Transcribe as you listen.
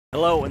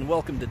Hello and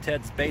welcome to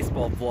Ted's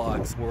Baseball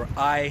Vlogs, where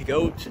I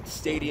go to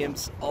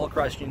stadiums all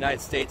across the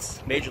United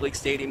States, major league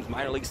stadiums,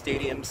 minor league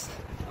stadiums.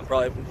 I'm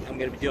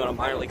going to be doing a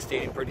minor league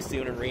stadium pretty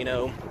soon in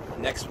Reno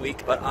next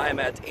week, but I am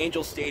at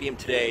Angels Stadium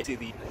today to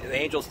the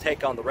Angels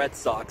take on the Red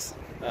Sox.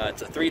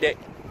 It's a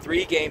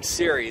three-game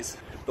series.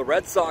 The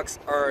Red Sox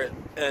are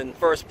in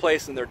first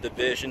place in their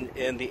division,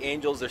 and the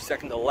Angels are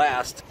second to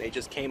last. They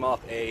just came off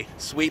a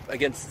sweep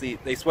against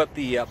they swept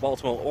the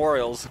Baltimore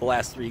Orioles the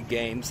last 3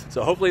 games.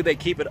 So hopefully they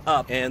keep it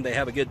up and they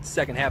have a good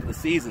second half of the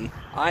season.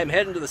 I'm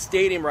heading to the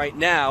stadium right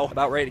now,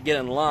 about ready to get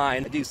in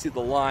line. I do see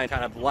the line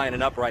kind of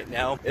lining up right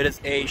now. It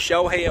is a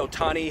Shohei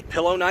Ohtani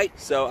Pillow Night,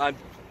 so I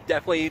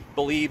definitely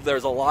believe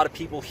there's a lot of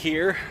people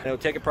here. I know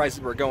ticket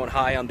prices were going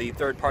high on the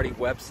third-party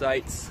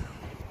websites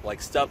like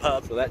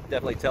StubHub, so that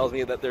definitely tells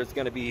me that there's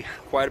going to be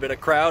quite a bit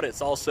of crowd.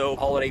 It's also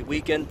holiday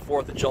weekend,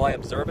 4th of July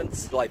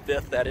observance, July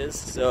 5th that is.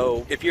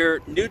 So if you're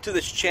new to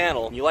this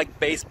channel and you like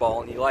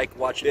baseball and you like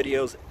watch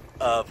videos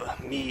of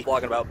me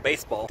vlogging about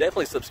baseball,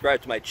 definitely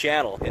subscribe to my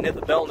channel and hit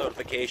the bell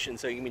notification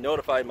so you can be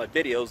notified of my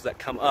videos that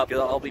come up,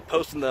 because I'll be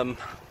posting them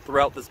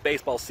throughout this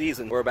baseball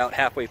season. We're about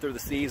halfway through the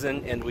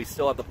season and we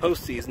still have the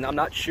postseason. I'm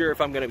not sure if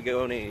I'm going to be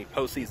going to any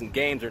postseason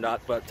games or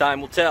not, but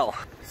time will tell.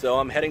 So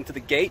I'm heading to the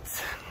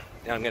gates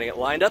and I'm going to get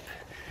lined up,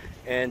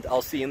 and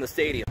I'll see you in the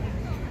stadium.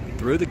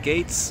 Through the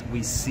gates,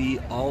 we see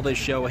all the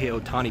Shohei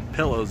Ohtani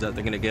pillows that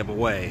they're going to give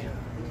away.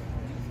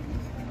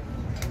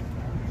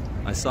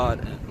 I saw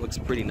it. It looks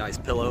a pretty nice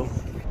pillow.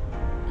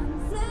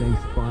 Same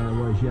spot I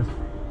was just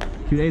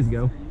 2 days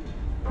ago.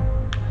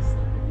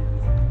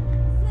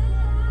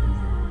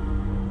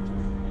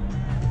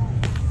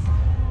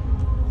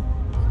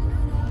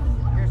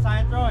 Here,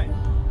 Saya, throw it.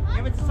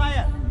 Give it to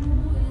Saya.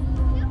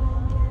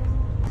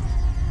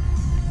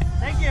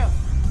 Thank you.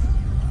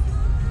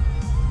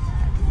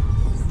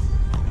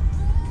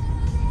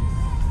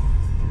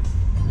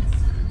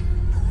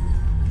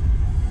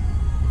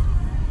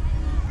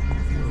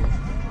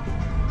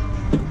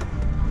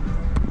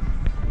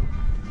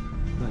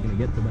 Not gonna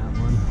get to that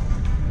one.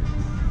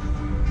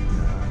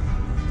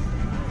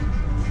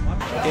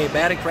 Okay,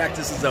 batting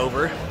practice is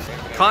over.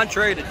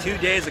 Contrary to 2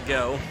 days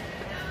ago,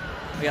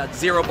 we got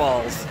 0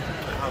 balls.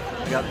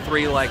 We got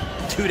 3 like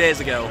 2 days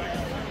ago.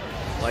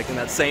 Like in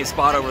that same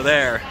spot over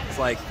there. It's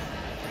like,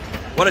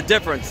 what a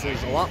difference.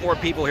 There's a lot more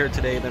people here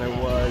today than there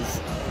was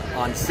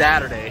on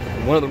Saturday.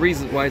 And one of the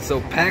reasons why it's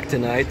so packed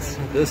tonight,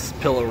 this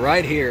pillow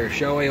right here,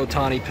 Shohei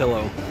Ohtani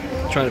pillow.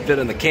 Trying to fit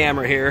in the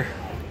camera here.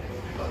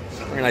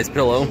 Very nice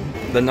pillow.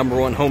 The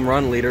 #1 home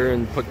run leader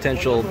and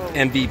potential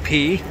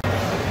MVP.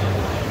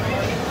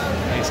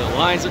 Okay, so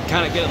lines are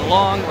kind of getting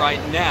long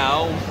right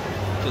now.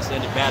 Just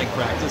ended batting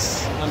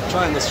practice. I'm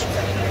trying this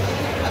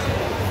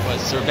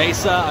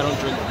cerveza. I don't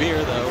drink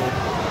beer though.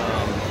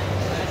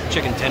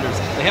 Chicken tenders.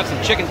 They have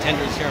some chicken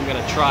tenders here I'm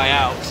going to try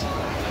out.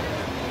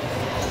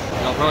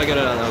 And I'll probably get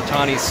an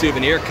Ohtani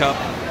souvenir cup.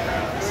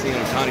 See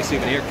an Ohtani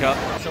souvenir cup.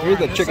 Here's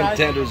the chicken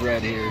tenders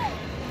right here.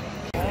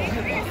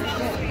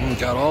 And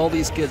got all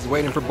these kids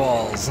waiting for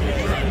balls.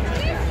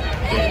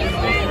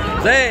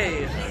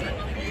 Hey!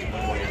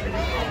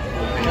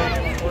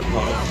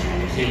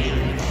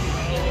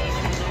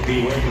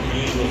 Beware of the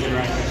Angels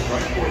interactive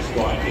strike force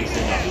squad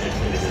facing off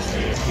into this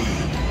ASP.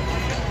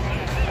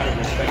 Out of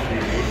respect for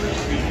your neighbors,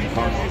 please be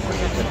cautious when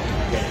attempting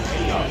to get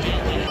any object.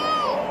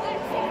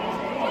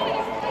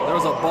 There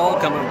was a ball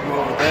coming from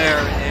over there,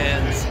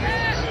 and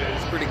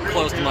it's pretty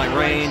close to my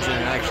range, and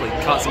I actually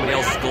caught somebody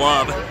else's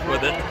glove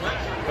with it.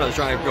 I was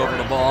trying to go over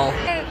the ball.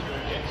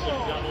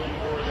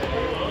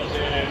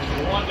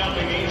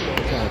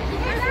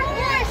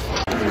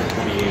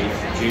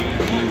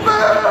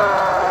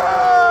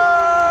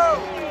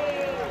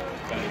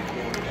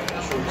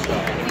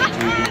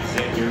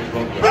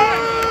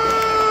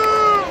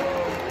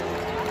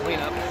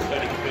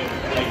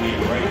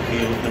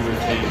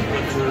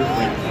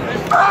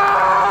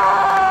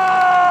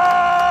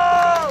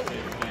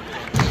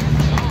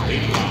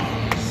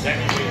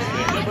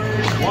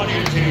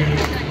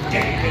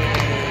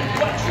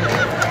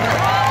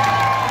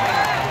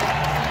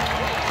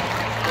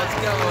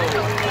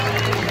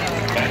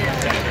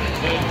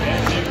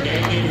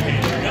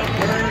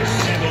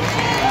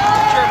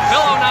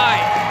 Pillow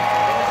Night.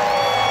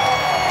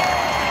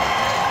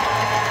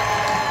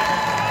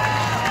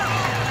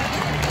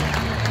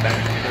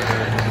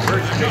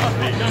 First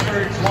baseman, number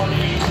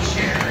 20,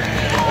 Sharon.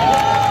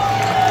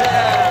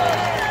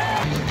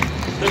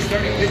 The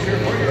starting pitcher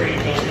for your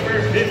Angels, number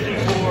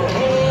 54,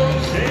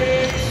 Jose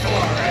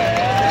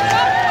Suarez.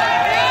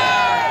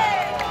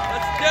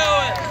 Let's do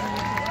it.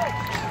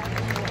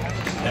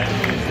 That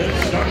is the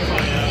starting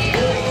lineup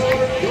for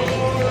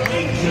your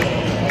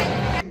Angels.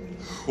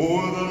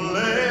 For the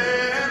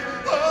land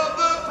of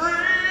the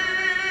free.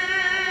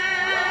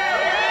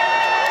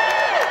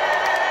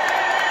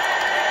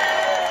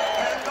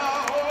 And the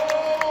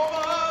home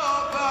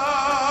of the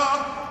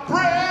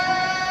brave.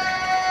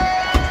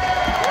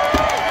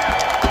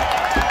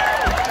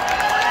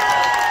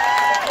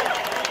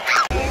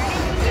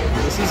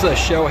 This is a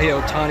Shohei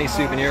Ohtani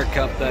souvenir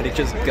cup that he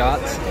just got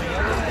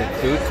at the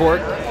food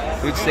court.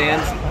 Food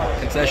stands,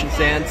 concession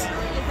stands.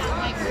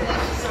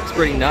 It's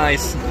pretty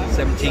nice.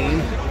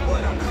 17.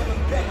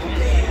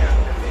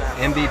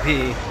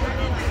 MVP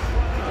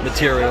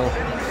material.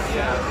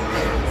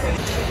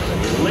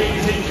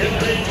 Ladies and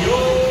gentlemen,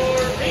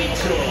 your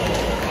angel.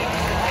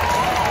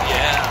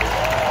 Yeah.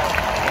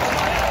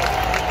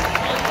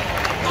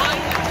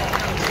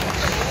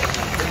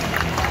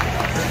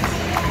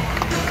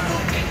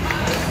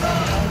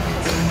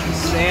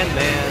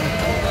 Sandman.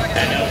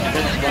 And now the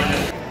first one.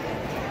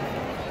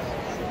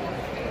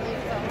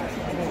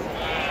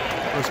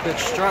 First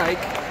pitch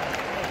strike.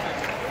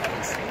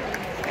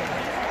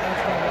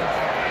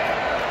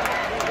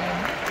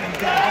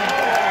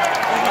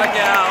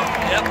 Strikeout.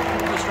 Yep.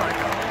 First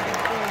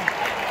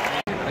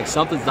strikeout. Like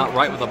something's not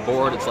right with the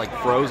board. It's like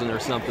frozen or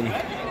something.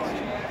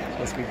 It's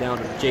supposed to be down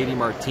to JD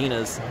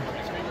Martinez.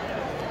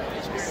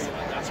 It's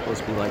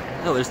supposed to be like,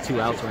 oh, there's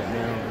 2 outs right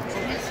now.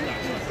 It's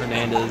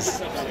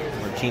Hernandez,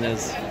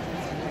 Martinez.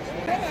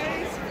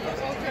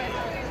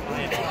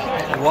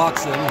 He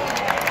walks him.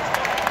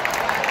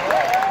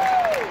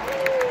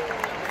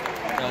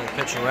 Got to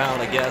pitch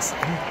around, I guess.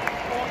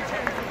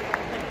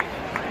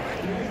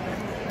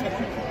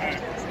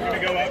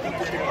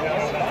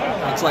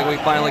 Looks like we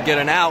finally get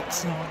an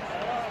out.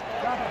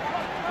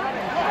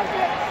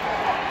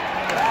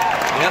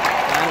 Yep,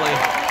 finally.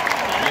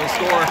 No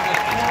score.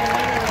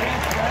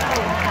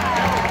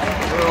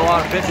 Threw a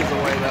lot of pitches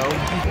away, though.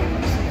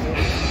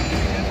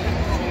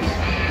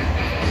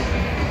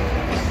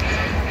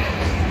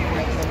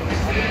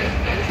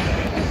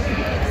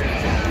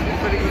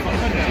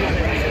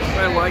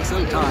 Everybody likes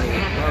Ohtani.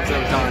 Loves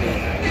Ohtani.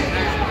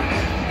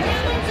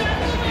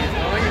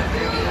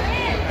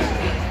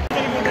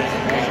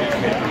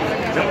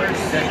 Number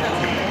 17.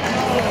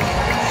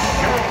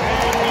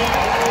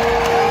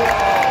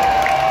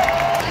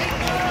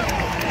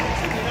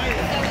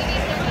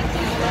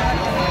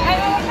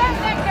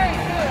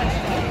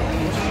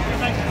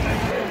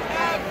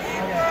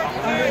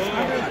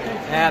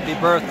 Happy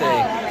birthday.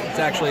 It's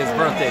actually his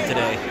birthday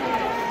today.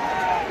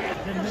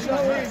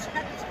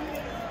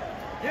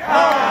 Come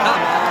on.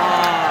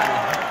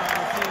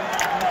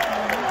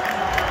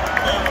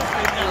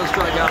 Little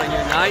strikeout on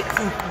your night.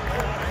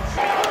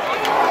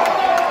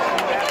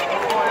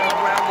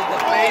 Rounded the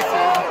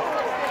bases.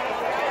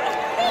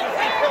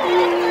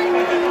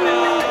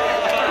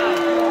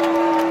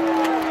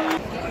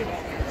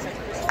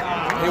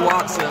 He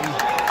walks him.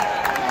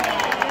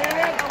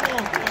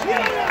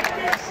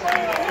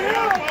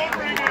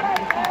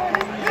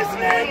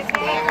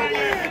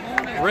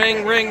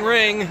 Ring, ring,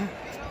 ring.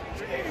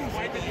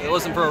 They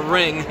listen for a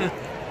ring.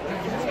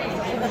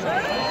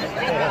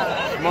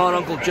 Come on,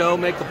 Uncle Joe,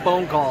 make the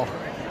phone call. 1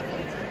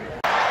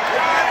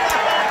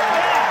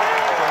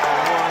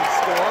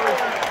 score.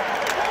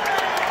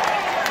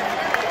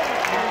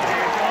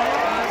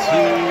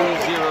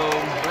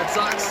 2-0 Red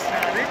Sox.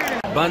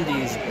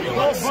 Bundy's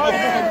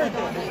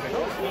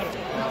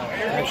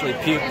actually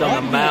puked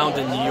on the mound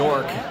in New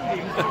York.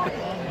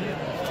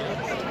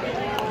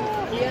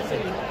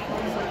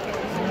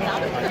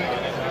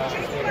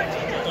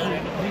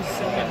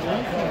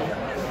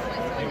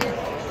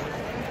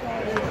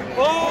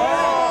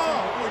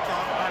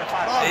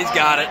 He's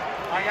got it.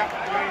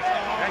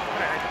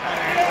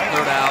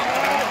 Third out.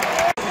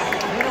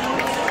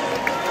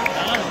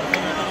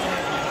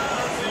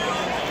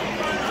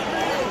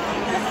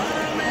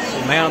 So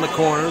man on the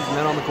corners,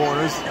 men on the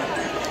corners.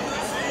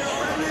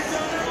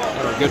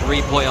 Got a good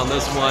replay on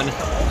this one.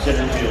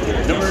 Center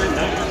fielder, number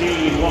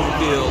 19.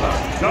 Field.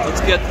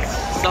 Let's get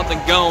something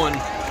going.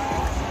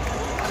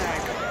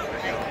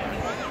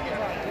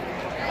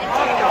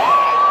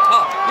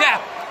 Oh,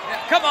 yeah.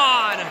 Come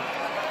on.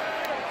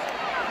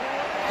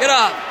 Get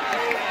up.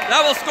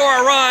 That will score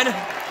a run.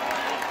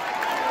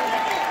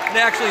 And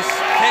actually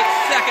take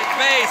second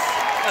base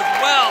as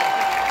well.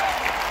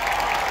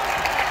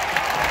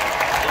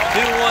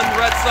 2-1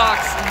 Red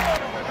Sox.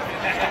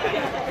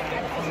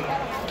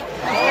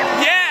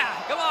 Yeah,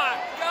 come on.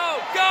 Go,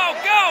 go,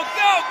 go,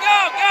 go, go,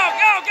 go,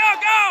 go, go,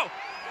 go.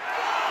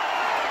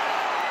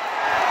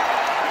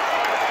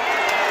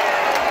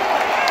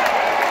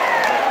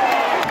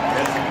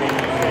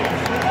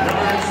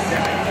 Number 7.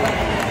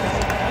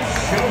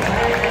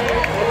 Shohei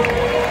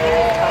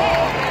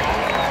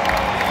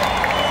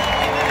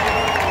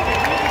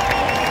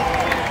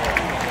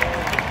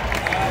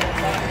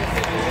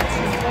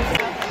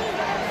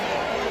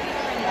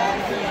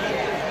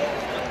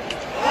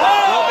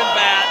Broken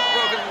bat,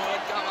 broken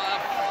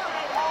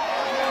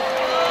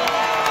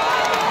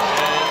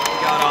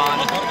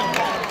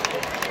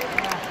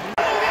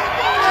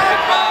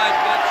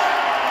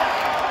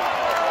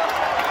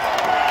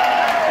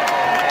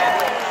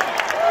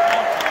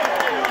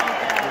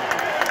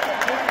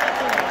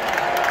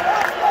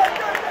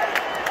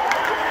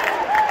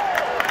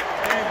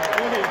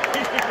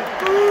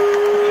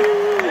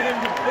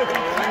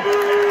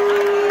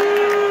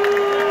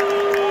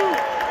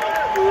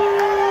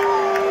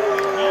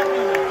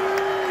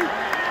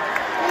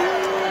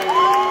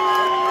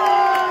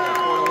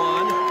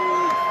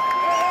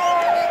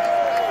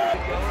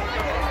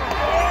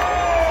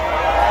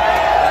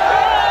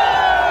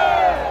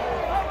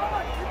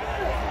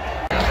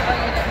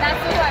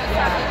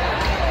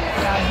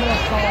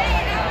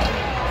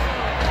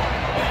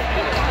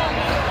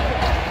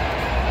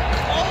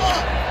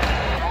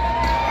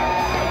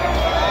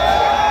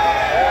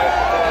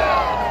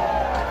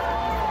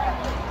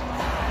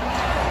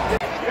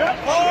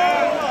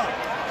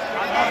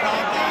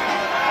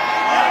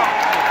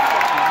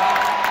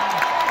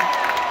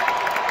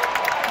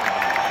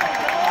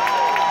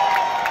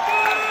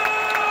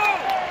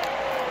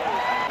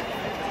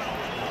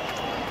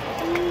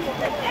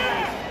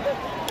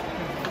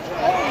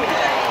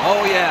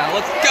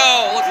Let's go!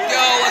 Let's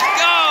go! Let's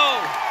go!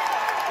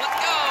 Let's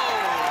go!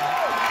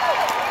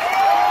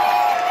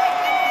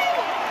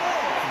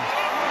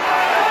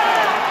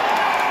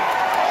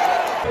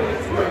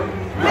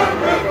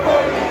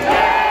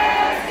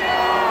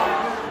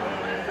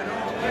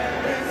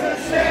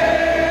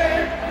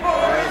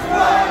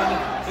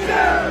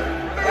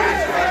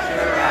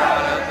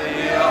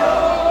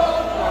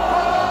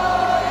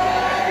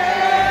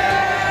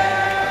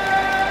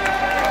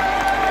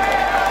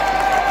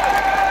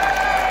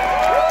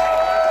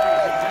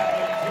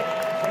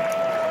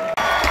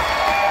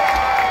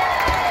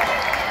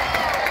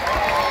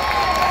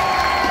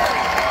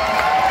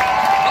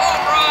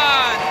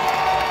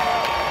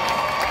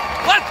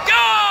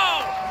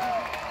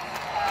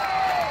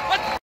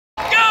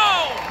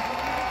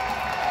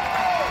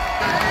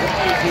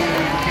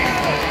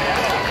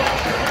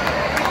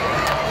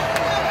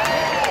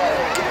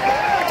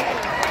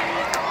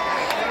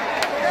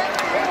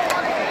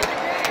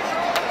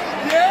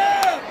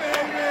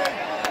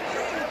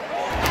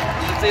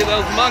 See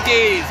those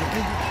monkeys!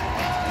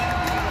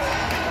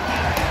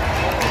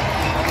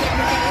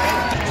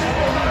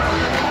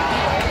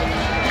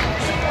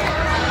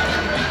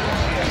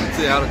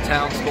 See the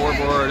out-of-town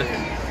scoreboard. Looks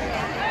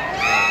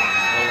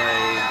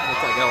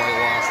like LA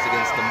lost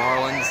against the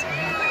Marlins.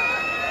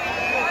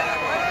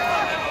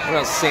 What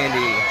else? San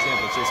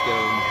Francisco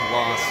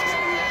lost.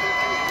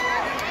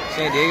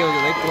 San Diego,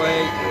 did they play?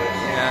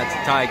 Yeah, it's a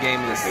tie game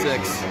in the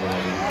 6th.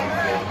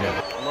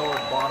 Lower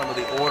bottom of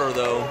the order,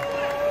 though.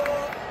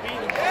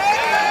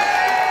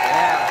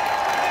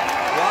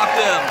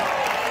 Him.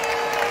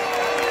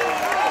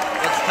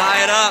 Let's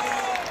tie it up.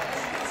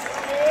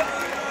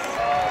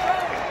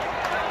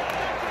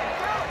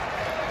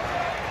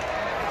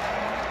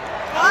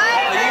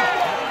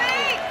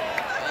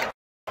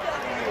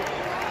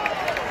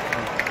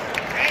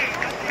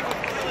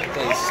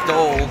 They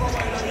stole.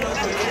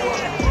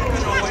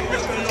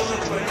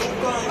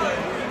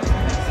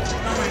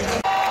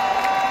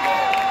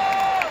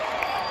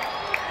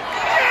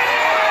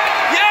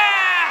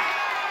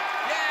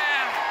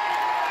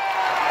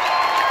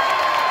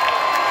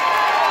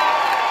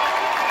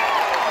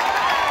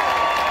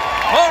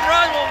 Home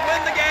run will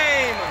win the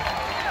game.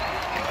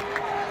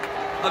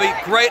 That'd be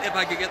great if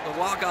I could get the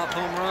walk-off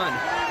home run.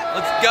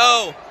 Let's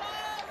go.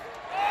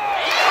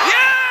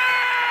 Yeah!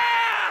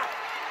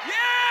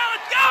 Yeah,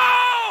 let's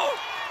go!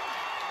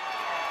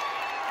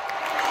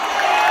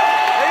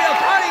 Maybe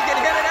Ohtani can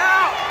hit it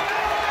out.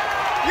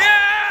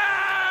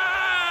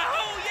 Yeah!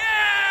 Oh,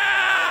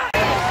 yeah!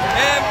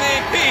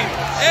 MVP!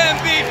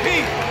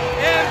 MVP!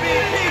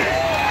 MVP!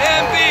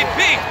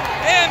 MVP!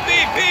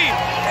 MVP!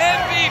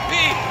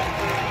 MVP!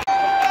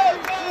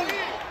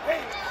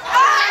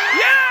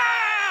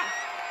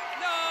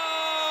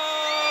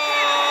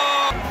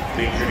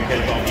 Make sure to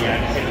catch all the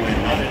action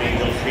when not at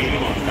Angel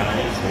Stadium on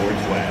Final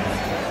Sports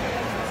West.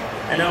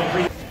 And now,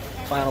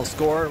 final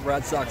score: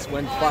 Red Sox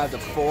win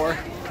 5-4.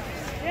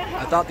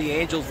 I thought the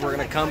Angels were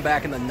going to come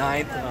back in the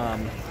 9th,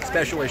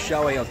 especially with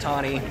Shohei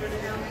Ohtani.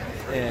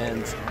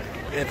 And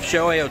if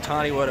Shohei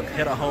Ohtani would have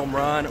hit a home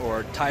run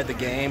or tied the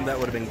game, that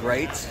would have been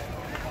great.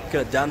 Could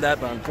have done that,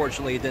 but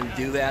unfortunately, he didn't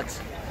do that.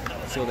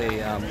 So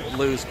they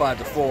lose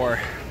 5-4.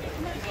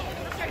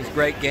 It was a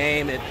great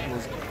game. It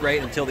was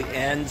great until the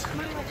end.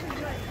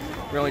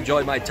 Really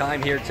enjoyed my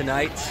time here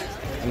tonight.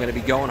 I'm going to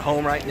be going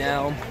home right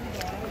now.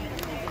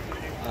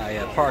 I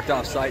parked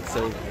off site,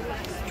 so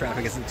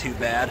traffic isn't too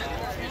bad.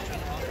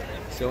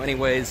 So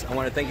anyways, I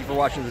want to thank you for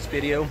watching this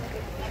video.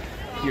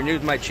 If you're new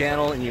to my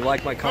channel and you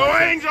like my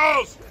content, Go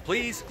Angels!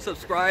 Please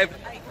subscribe.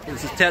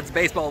 This is Ted's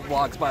Baseball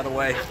Vlogs, by the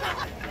way.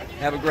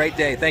 Have a great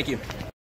day. Thank you.